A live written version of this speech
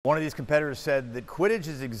One of these competitors said that Quidditch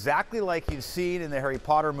is exactly like you've seen in the Harry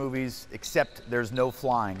Potter movies, except there's no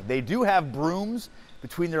flying. They do have brooms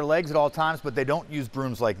between their legs at all times, but they don't use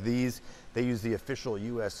brooms like these. They use the official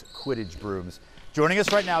U.S. Quidditch brooms. Joining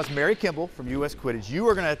us right now is Mary Kimball from U.S. Quidditch. You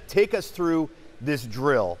are going to take us through this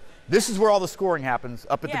drill. This is where all the scoring happens,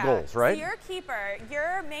 up at the goals, right? So you're a keeper.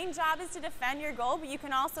 Your main job is to defend your goal, but you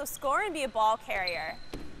can also score and be a ball carrier.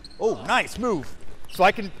 Oh, nice move. So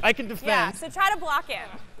I can defend. Yeah, so try to block him.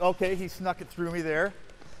 Okay, he snuck it through me there.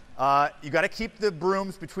 You got to keep the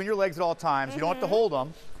brooms between your legs at all times. You don't have to hold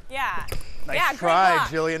them. Yeah. Nice try,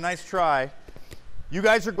 Jillian. Nice try. You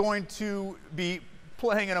guys are going to be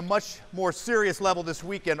playing at a much more serious level this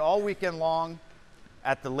weekend, all weekend long,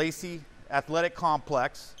 at the Lacey Athletic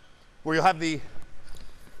Complex, where you'll have the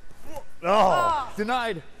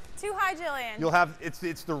denied. Too high, Jillian. You'll have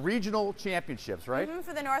it's the regional championships, right?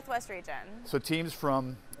 For the Northwest region. So teams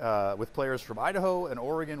from with players from Idaho and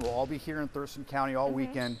Oregon will all be here in Thurston County all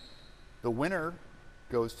weekend. The winner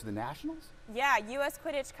goes to the Nationals? Yeah, U.S.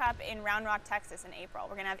 Quidditch Cup in Round Rock, Texas in April.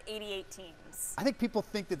 We're going to have 88 teams. I think people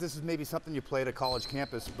think that this is maybe something you play at a college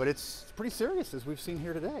campus, but it's pretty serious, as we've seen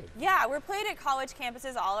here today. Yeah, we're played at college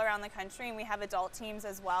campuses all around the country, and we have adult teams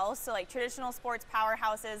as well. So like traditional sports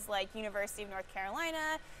powerhouses like University of North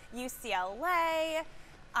Carolina, UCLA.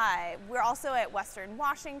 We're also at Western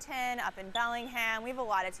Washington, up in Bellingham. We have a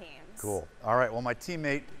lot of teams. Cool. All right, well, my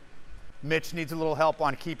teammate Mitch needs a little help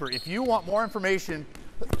on keeper. If you want more information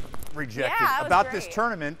about this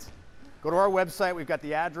tournament, go to our website. We've got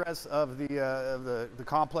the address of the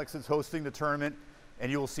complex that's hosting the tournament,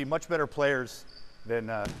 and you will see much better players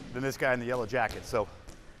than this guy in the yellow jacket. So,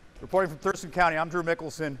 reporting from Thurston County, I'm Drew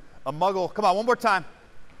Mikkelsen. A Muggle. Come on, one more time.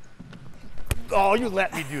 Oh, you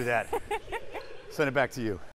let me do that. Send it back to you.